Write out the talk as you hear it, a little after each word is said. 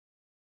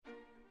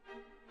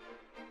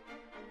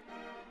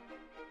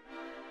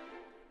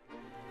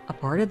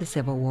Part of the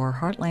Civil War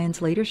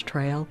Heartland's Leaders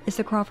Trail is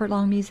the Crawford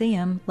Long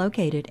Museum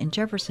located in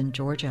Jefferson,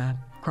 Georgia.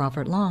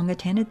 Crawford Long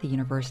attended the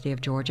University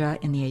of Georgia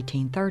in the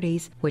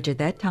 1830s, which at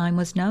that time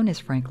was known as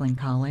Franklin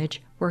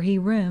College, where he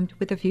roomed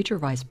with the future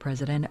Vice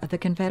President of the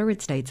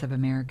Confederate States of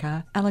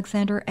America,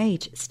 Alexander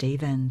H.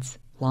 Stephens.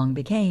 Long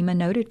became a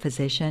noted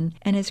physician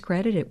and is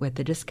credited with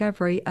the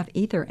discovery of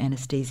ether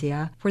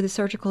anesthesia for the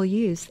surgical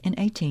use in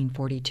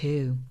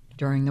 1842.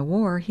 During the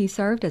war, he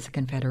served as a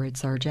Confederate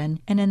surgeon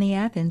and in the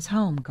Athens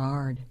Home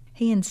Guard.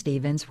 He and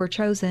Stephens were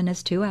chosen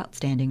as two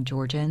outstanding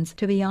Georgians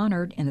to be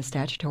honored in the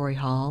Statutory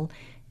Hall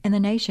in the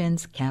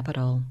nation's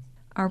capital.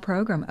 Our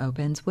program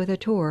opens with a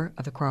tour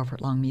of the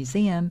Crawford Long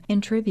Museum in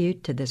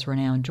tribute to this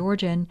renowned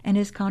Georgian and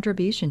his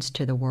contributions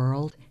to the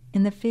world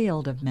in the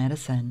field of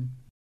medicine.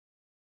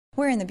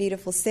 We're in the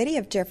beautiful city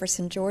of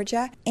Jefferson,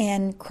 Georgia,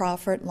 in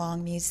Crawford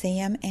Long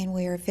Museum, and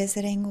we are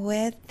visiting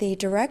with the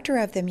director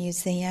of the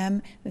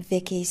museum,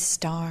 Vicki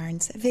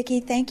Starnes. Vicki,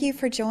 thank you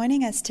for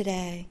joining us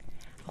today.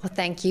 Well,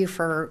 thank you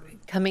for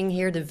coming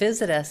here to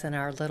visit us in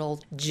our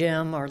little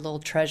gem or little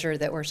treasure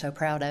that we're so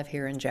proud of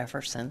here in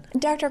Jefferson.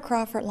 Dr.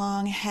 Crawford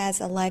Long has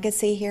a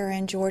legacy here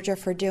in Georgia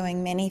for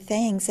doing many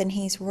things, and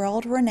he's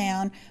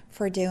world-renowned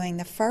for doing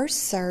the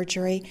first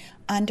surgery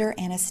under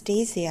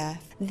anesthesia,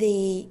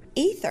 the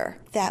ether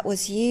that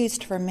was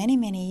used for many,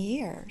 many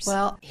years.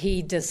 Well,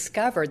 he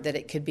discovered that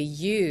it could be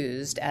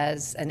used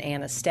as an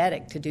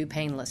anesthetic to do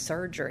painless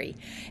surgery.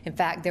 In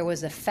fact, there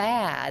was a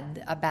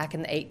fad back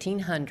in the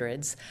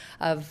 1800s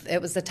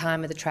it was the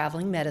time of the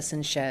traveling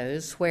medicine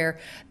shows where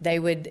they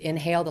would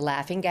inhale the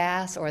laughing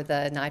gas or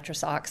the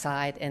nitrous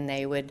oxide, and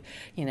they would,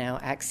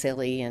 act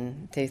silly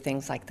and do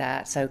things like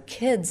that. So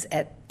kids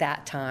at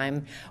that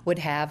time would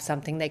have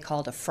something they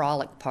called a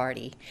frolic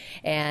party.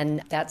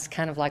 And that's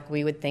kind of like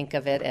we would think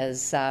of it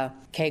as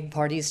keg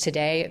parties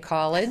today at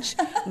college.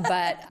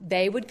 But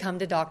they would come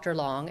to Dr.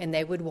 Long and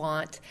they would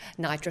want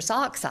nitrous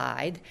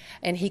oxide,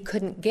 and he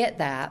couldn't get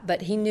that,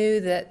 but he knew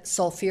that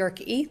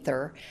sulfuric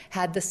ether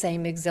had the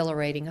same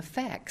exhilarating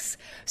effects.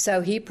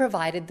 So he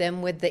provided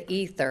them with the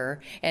ether,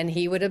 and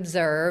he would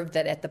observe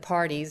that at the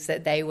parties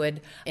that they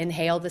would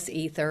inhale this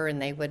ether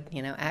and they would,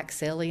 act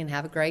silly and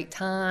have a great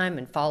time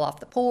and fall off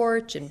the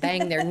porch and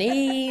bang their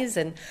knees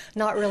and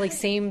not really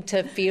seem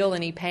to feel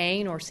any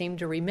pain or seem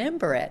to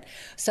remember it.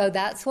 So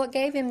that's what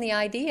gave him the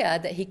idea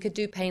that he could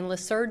do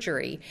painless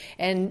surgery.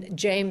 And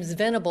James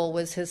Venable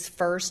was his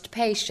first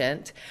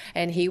patient,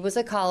 and he was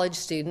a college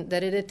student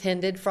that had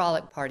attended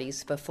frolic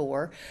parties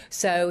before.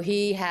 So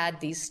he had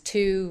these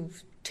two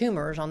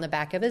tumors on the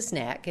back of his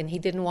neck, and he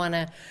didn't want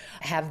to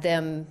have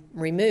them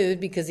removed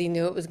because he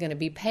knew it was going to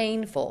be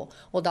painful.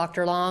 Well,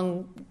 Dr.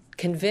 Long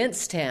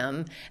convinced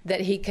him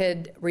that he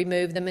could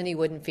remove them and he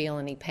wouldn't feel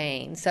any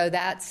pain. So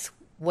that's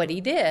what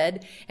he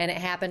did, and it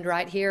happened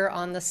right here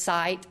on the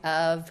site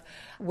of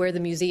where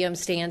the museum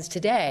stands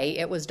today.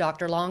 It was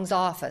Dr. Long's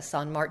office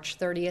on March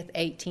 30th,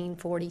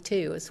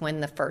 1842 is when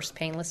the first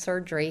painless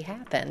surgery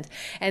happened.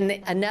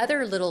 And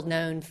another little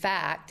known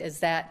fact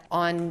is that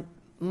on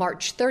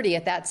March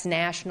 30th, that's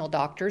National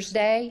Doctors'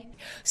 Day.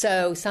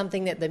 So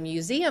something that the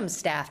museum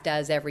staff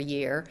does every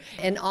year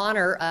in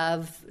honor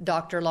of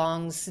Dr.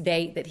 Long's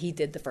date that he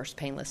did the first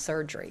painless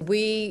surgery.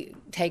 We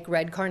take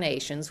red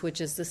carnations,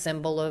 which is the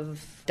symbol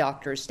of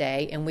Doctors'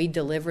 Day, and we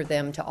deliver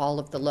them to all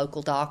of the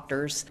local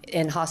doctors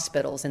in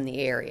hospitals in the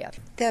area.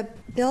 The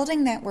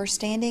building that we're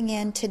standing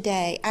in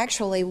today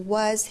actually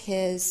was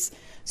his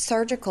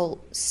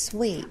surgical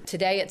suite.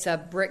 Today it's a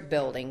brick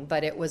building,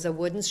 but it was a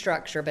wooden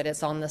structure, but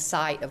it's on the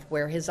site of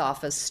where his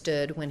office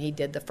stood when he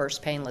did the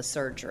first painless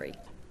surgery.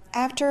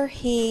 After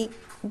he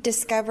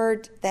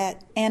discovered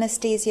that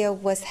anesthesia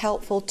was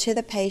helpful to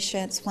the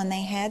patients when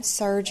they had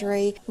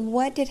surgery,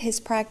 what did his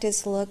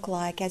practice look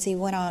like as he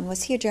went on?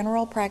 Was he a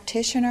general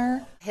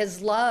practitioner?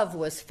 His love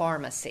was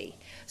pharmacy.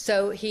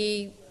 So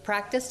he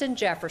practiced in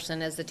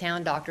Jefferson as the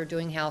town doctor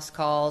doing house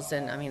calls,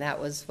 and that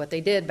was what they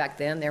did back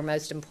then. Their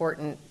most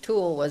important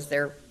tool was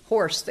their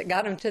horse that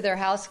got him to their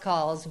house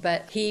calls.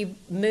 But he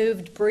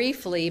moved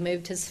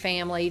his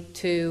family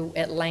to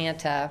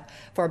Atlanta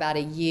for about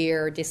a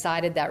year,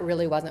 decided that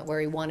really wasn't where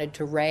he wanted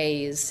to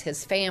raise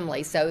his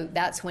family. So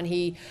that's when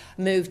he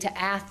moved to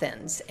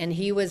Athens, and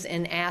he was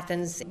in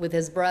Athens with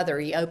his brother.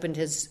 He opened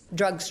his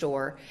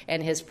drugstore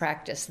and his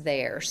practice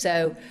there.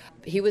 So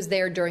he was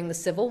there during the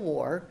Civil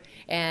War,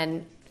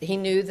 and he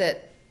knew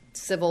that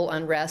civil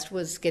unrest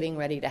was getting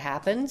ready to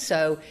happen,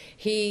 so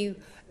he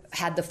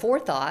had the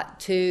forethought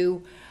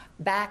to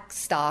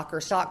backstock or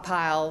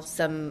stockpile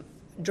some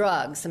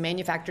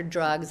manufactured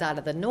drugs out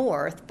of the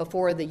north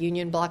before the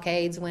Union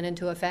blockades went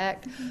into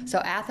effect. So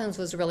Athens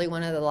was really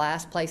one of the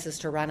last places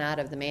to run out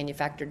of the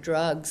manufactured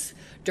drugs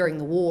during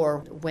the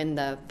war when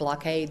the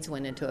blockades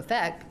went into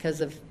effect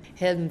because of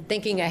him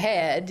thinking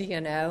ahead,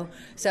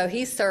 So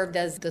he served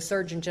as the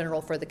Surgeon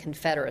General for the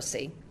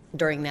Confederacy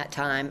during that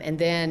time, and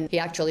then he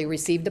actually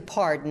received a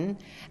pardon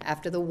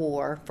after the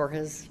war for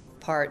his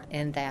part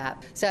in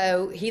that.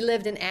 So he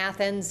lived in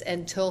Athens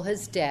until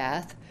his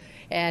death,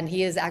 And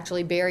he is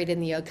actually buried in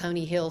the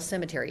Oconee Hill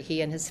Cemetery.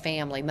 He and his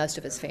family, most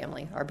of his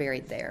family, are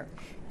buried there.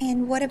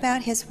 And what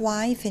about his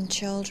wife and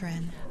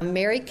children?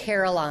 Mary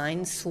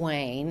Caroline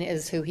Swain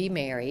is who he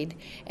married,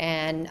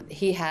 and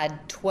he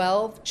had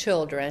 12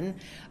 children,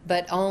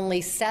 but only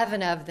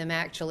 7 of them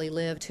actually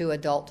lived to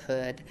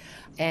adulthood.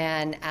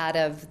 And out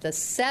of the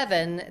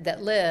 7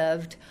 that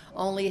lived,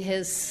 only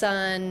his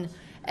son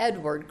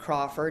Edward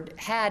Crawford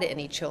had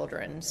any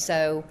children.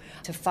 So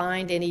to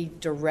find any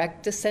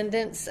direct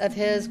descendants of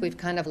his, we've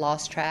kind of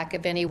lost track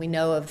of any. We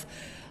know of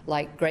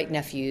like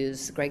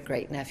great-nephews,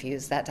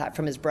 great-great-nephews, that type,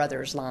 from his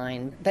brother's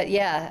line. But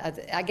yeah,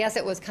 I guess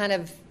it was kind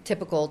of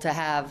typical to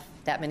have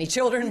that many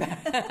children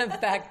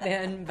back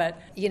then.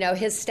 But, you know,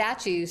 his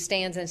statue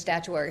stands in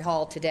Statuary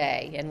Hall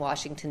today in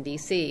Washington,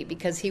 D.C.,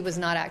 because he was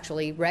not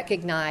actually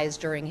recognized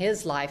during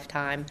his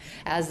lifetime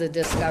as the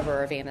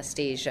discoverer of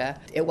anesthesia.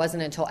 It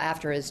wasn't until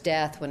after his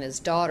death, when his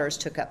daughters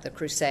took up the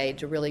crusade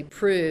to really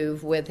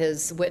prove with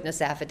his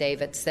witness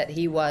affidavits that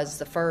he was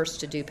the first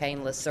to do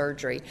painless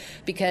surgery,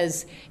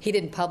 because he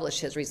didn't publish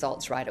his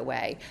results right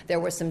away. There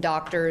were some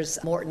doctors,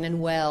 Morton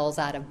and Wells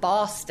out of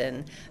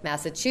Boston,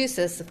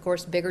 Massachusetts, of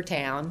course, bigger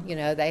town. You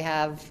know, they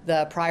have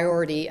the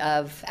priority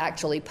of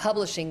actually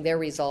publishing their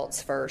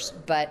results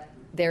first, but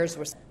theirs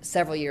was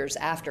several years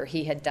after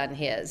he had done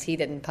his. He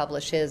didn't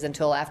publish his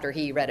until after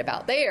he read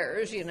about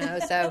theirs, you know.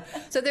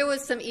 So there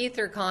was some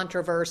ether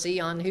controversy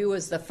on who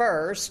was the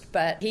first,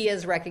 but he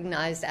is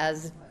recognized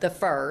as the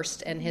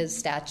first, and his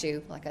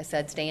statue, like I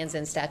said, stands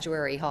in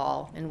Statuary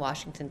Hall in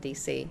Washington,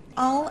 D.C.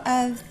 All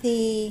of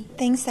the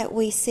things that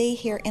we see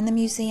here in the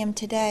museum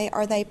today,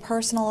 are they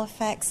personal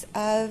effects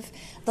of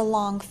the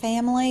Long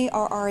family,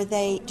 or are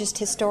they just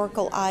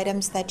historical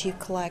items that you've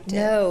collected?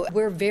 No,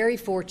 we're very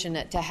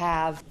fortunate to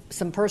have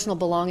some personal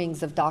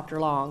belongings of Dr.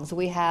 Long's.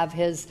 We have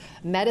his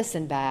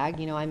medicine bag.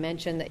 You know, I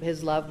mentioned that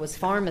his love was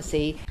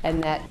pharmacy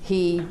and that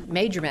he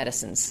made your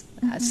medicines.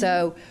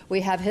 So we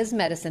have his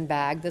medicine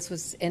bag. This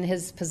was in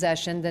his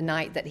possession the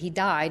night that he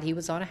died. He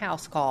was on a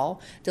house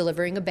call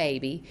delivering a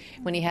baby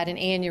when he had an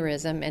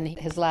aneurysm, and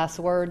his last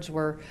words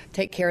were,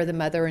 "Take care of the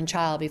mother and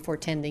child before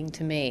tending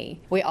to me."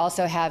 We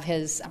also have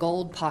his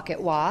gold pocket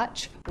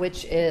watch,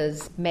 which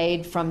is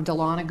made from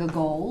Dahlonega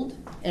gold.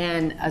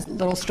 And a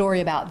little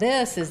story about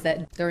this is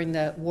that during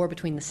the war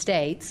between the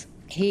states,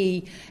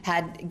 he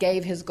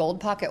gave his gold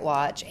pocket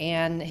watch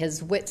and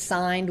his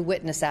signed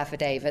witness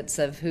affidavits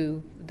of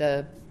who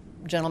the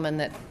gentleman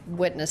that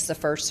witnessed the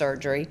first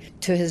surgery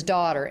to his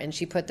daughter, and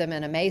she put them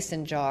in a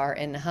mason jar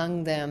and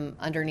hung them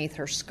underneath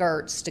her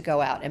skirts to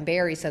go out and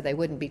bury so they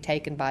wouldn't be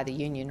taken by the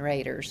Union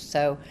raiders.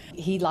 So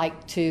he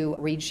liked to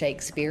read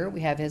Shakespeare.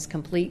 We have his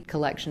complete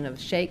collection of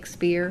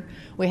Shakespeare.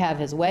 We have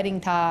his wedding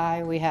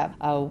tie. We have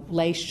a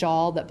lace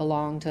shawl that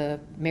belonged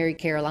to Mary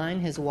Caroline,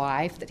 his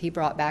wife, that he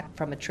brought back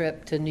from a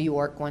trip to New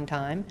York one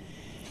time.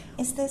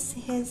 Is this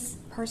his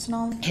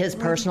personal? His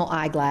personal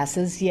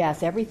eyeglasses,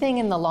 yes. Everything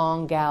in the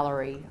Long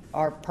gallery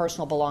are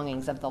personal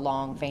belongings of the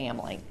Long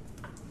family.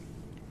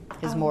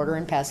 His mortar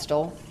and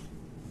pestle.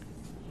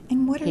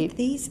 And what are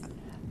these?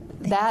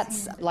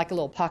 That's like a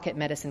little pocket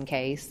medicine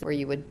case where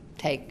you would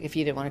take, if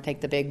you didn't want to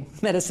take the big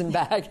medicine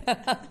bag.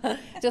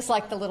 Just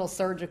like the little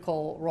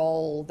surgical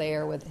roll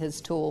there with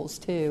his tools,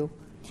 too.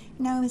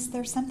 Now, is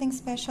there something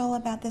special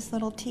about this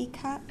little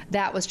teacup?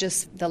 That was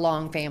just the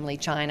Long family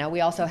china.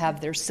 We also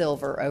have their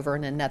silver over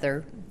in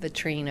another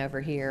vitrine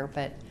over here.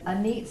 But a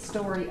neat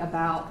story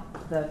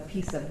about the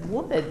piece of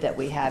wood that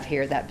we have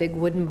here, that big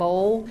wooden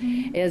bowl,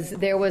 is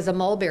there was a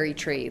mulberry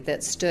tree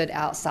that stood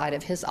outside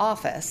of his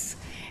office.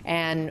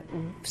 And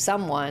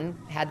someone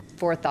had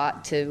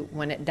forethought to,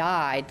 when it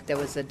died, there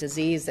was a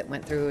disease that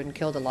went through and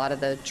killed a lot of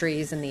the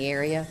trees in the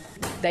area.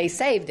 They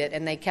saved it,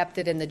 and they kept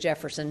it in the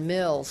Jefferson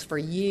Mills for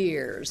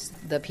years,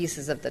 the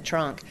pieces of the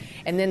trunk.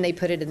 And then they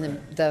put it in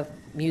the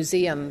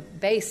museum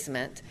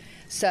basement.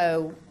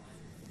 So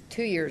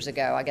 2 years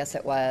ago, I guess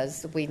it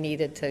was, we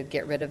needed to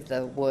get rid of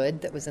the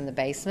wood that was in the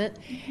basement,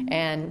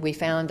 and we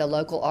found a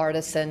local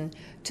artisan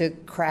to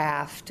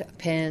craft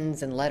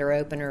pens and letter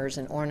openers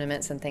and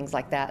ornaments and things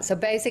like that. So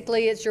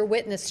basically, it's your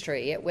witness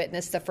tree. It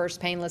witnessed the first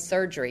painless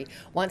surgery.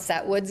 Once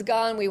that wood's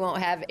gone, we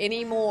won't have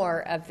any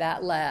more of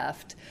that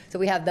left. So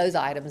we have those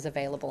items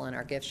available in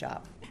our gift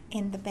shop.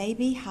 And the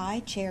baby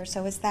high chair,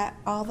 so is that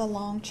all the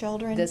Long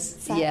children?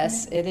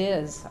 Yes, it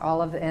is.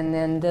 And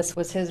then this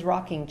was his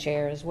rocking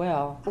chair as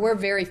well. We're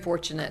very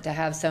fortunate to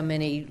have so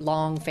many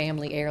Long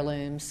family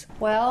heirlooms.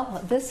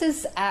 Well, this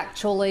is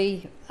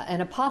actually an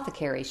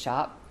apothecary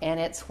shop, and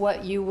it's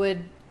what you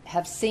would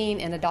have seen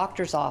in a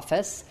doctor's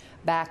office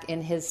back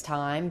in his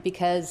time,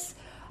 because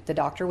the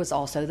doctor was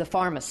also the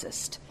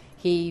pharmacist.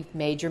 He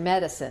made your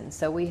medicine.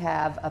 So we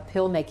have a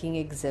pill-making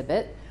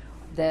exhibit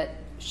that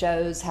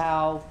shows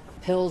how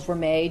pills were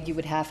made. You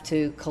would have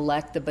to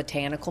collect the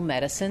botanical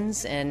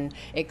medicines and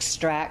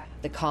extract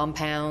the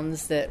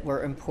compounds that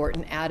were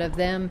important out of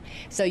them.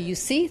 So you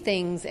see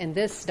things in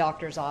this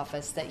doctor's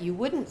office that you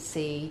wouldn't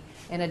see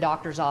in a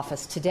doctor's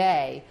office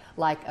today,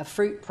 like a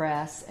fruit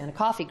press and a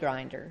coffee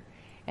grinder.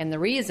 And the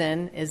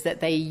reason is that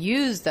they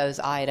use those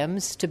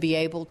items to be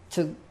able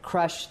to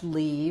crush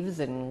leaves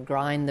and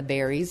grind the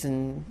berries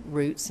and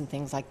roots and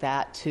things like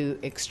that to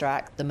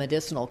extract the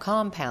medicinal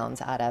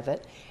compounds out of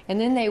it. And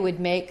then they would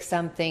make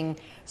something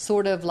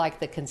sort of like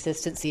the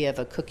consistency of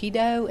a cookie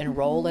dough and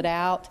roll it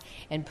out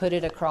and put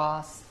it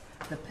across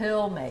the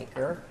pill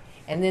maker.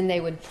 And then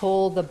they would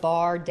pull the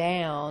bar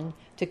down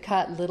to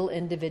cut little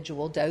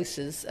individual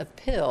doses of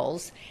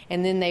pills,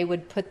 and then they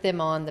would put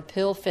them on the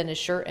pill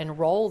finisher and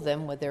roll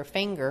them with their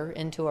finger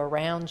into a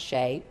round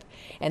shape,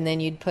 and then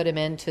you'd put them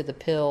into the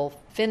pill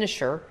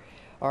finisher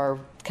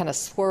or kind of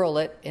swirl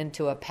it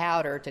into a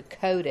powder to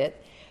coat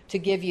it to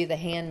give you the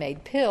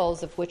handmade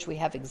pills, of which we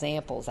have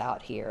examples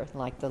out here,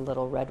 like the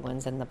little red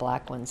ones and the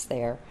black ones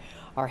there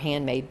are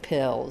handmade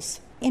pills.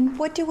 And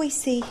what do we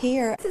see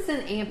here? This is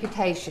an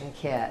amputation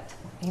kit.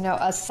 You know,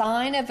 a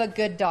sign of a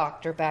good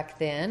doctor back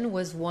then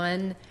was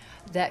one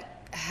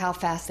that how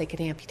fast they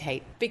could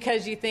amputate.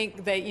 Because you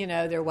think that, you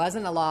know, there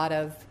wasn't a lot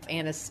of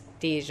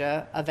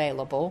anesthesia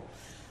available.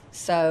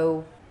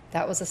 So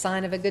that was a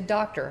sign of a good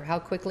doctor, how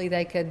quickly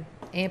they could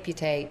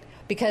amputate.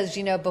 Because,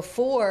 you know,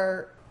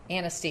 before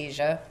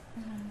anesthesia,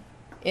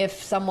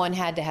 if someone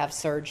had to have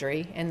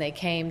surgery and they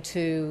came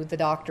to the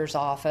doctor's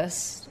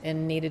office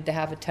and needed to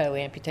have a toe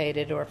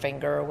amputated or a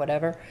finger or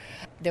whatever,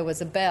 there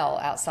was a bell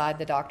outside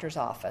the doctor's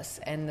office,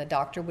 and the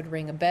doctor would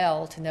ring a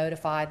bell to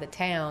notify the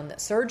town that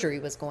surgery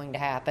was going to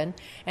happen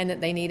and that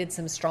they needed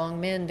some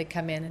strong men to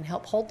come in and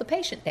help hold the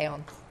patient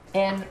down.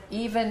 And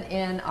even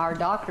in our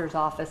doctor's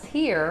office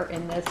here,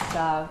 in this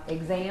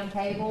exam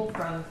table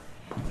from,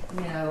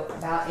 you know,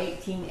 about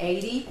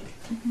 1880,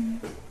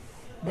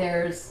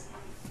 there's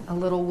a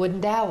little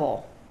wooden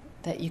dowel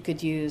that you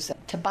could use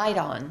to bite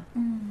on.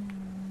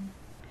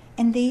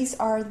 And these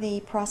are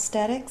the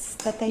prosthetics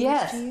that they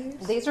used to use?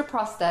 Yes, these are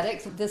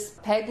prosthetics. This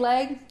peg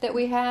leg that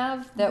we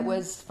have that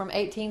was from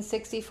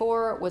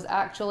 1864 was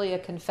actually a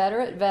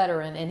Confederate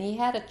veteran, and he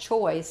had a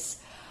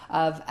choice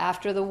of,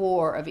 after the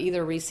war, of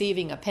either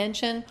receiving a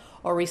pension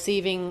or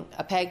receiving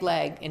a peg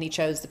leg, and he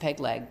chose the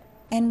peg leg.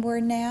 And we're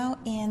now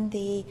in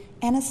the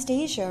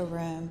anesthesia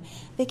room.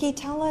 Vicki,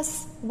 tell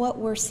us what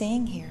we're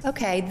seeing here.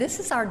 Okay, this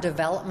is our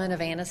development of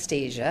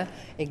anesthesia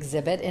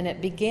exhibit, and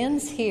it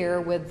begins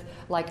here with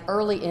like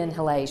early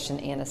inhalation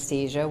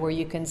anesthesia, where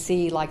you can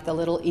see like the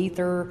little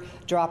ether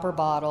dropper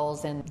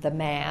bottles and the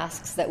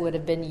masks that would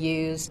have been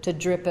used to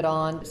drip it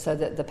on so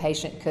that the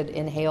patient could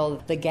inhale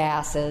the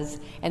gases.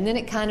 And then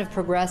it kind of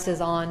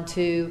progresses on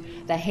to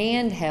the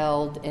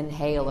handheld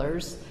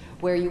inhalers,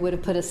 where you would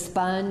have put a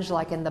sponge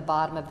like in the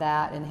bottom of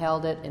that and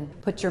held it and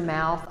put your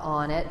mouth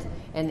on it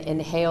and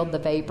inhaled the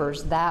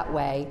vapors that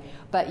way.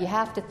 But you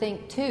have to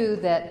think too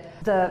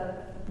that the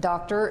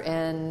doctor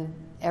and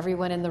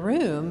everyone in the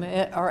room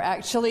are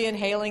actually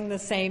inhaling the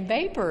same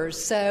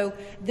vapors. So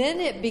then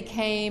it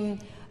became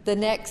the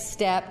next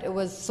step. It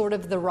was sort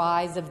of the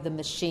rise of the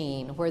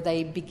machine, where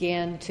they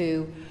began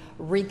to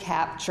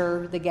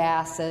recapture the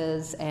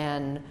gases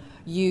and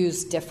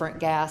use different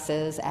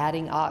gases,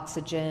 adding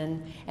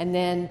oxygen. And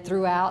then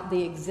throughout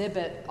the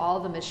exhibit,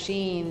 all the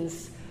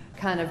machines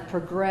kind of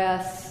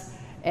progress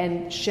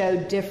and show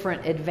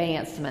different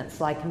advancements,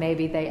 like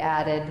maybe they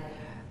added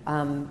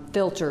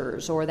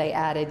filters or they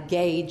added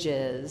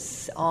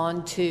gauges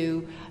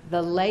onto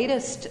the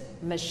latest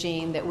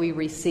machine that we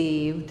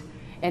received.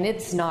 And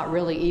it's not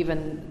really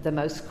even the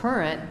most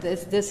current.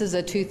 This is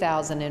a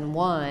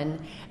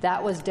 2001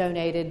 that was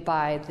donated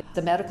by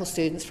the medical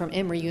students from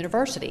Emory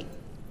University.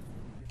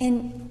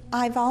 And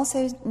I've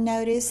also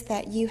noticed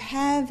that you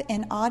have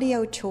an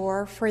audio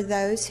tour for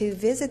those who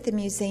visit the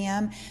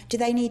museum. Do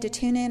they need to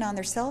tune in on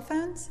their cell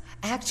phones?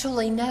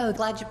 Actually, no.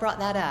 Glad you brought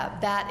that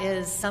up. That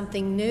is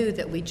something new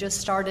that we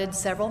just started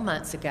several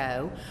months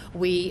ago.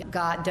 We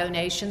got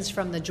donations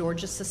from the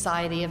Georgia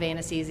Society of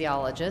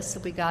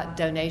Anesthesiologists. We got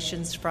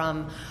donations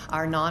from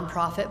our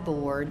nonprofit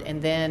board,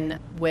 and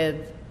then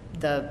with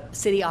the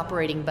city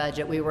operating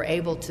budget, we were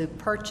able to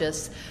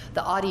purchase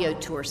the audio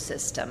tour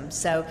system.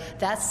 So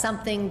that's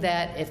something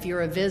that if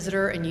you're a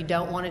visitor and you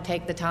don't want to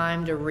take the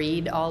time to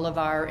read all of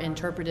our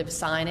interpretive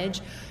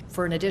signage,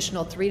 for an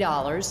additional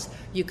 $3,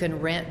 you can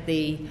rent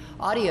the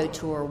audio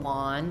tour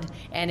wand,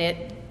 and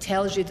it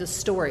tells you the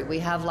story. We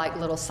have like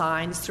little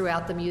signs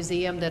throughout the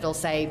museum that'll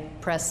say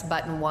press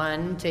button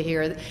 1 to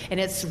hear, and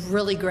it's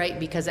really great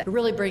because it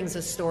really brings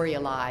the story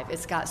alive.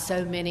 It's got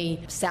so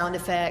many sound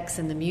effects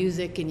and the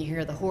music, and you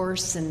hear the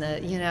horse and the,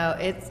 you know,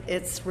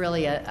 it's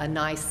really a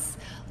nice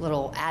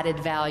little added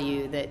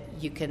value that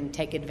you can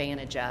take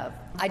advantage of.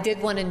 I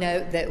did want to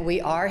note that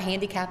we are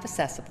handicap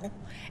accessible,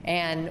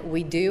 and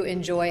we do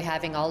enjoy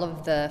having all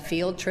of the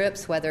field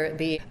trips, whether it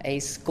be a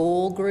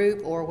school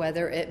group or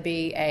whether it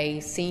be a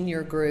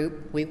senior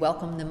group. We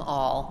welcome them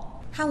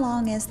all. How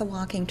long is the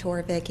walking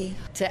tour, Vicki?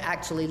 To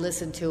actually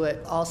listen to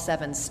it, all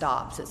 7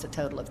 stops, it's a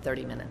total of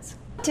 30 minutes.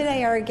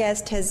 Today our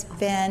guest has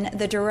been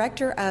the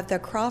director of the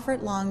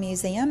Crawford Long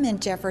Museum in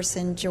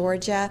Jefferson,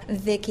 Georgia,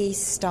 Vicki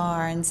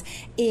Starnes.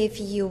 If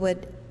you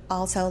would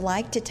also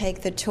like to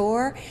take the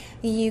tour,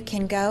 you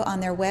can go on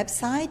their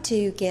website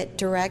to get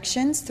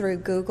directions through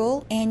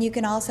Google, and you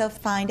can also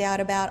find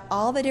out about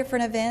all the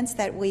different events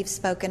that we've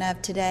spoken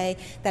of today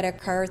that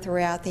occur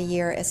throughout the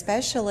year,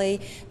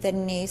 especially the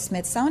new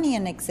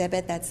Smithsonian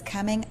exhibit that's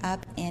coming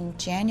up in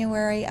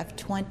January of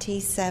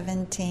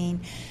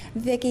 2017.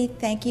 Vicki,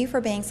 thank you for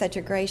being such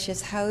a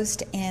gracious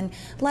host and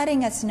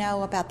letting us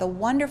know about the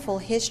wonderful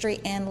history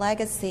and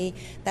legacy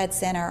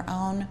that's in our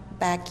own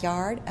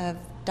backyard of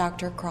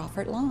Dr.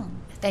 Crawford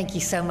Long. Thank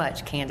you so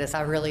much, Candace.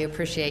 I really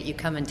appreciate you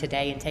coming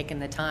today and taking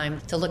the time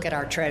to look at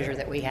our treasure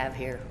that we have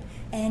here.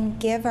 And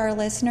give our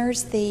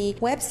listeners the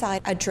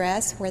website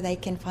address where they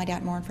can find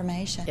out more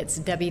information. It's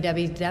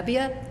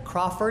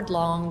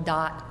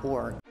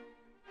www.crawfordlong.org.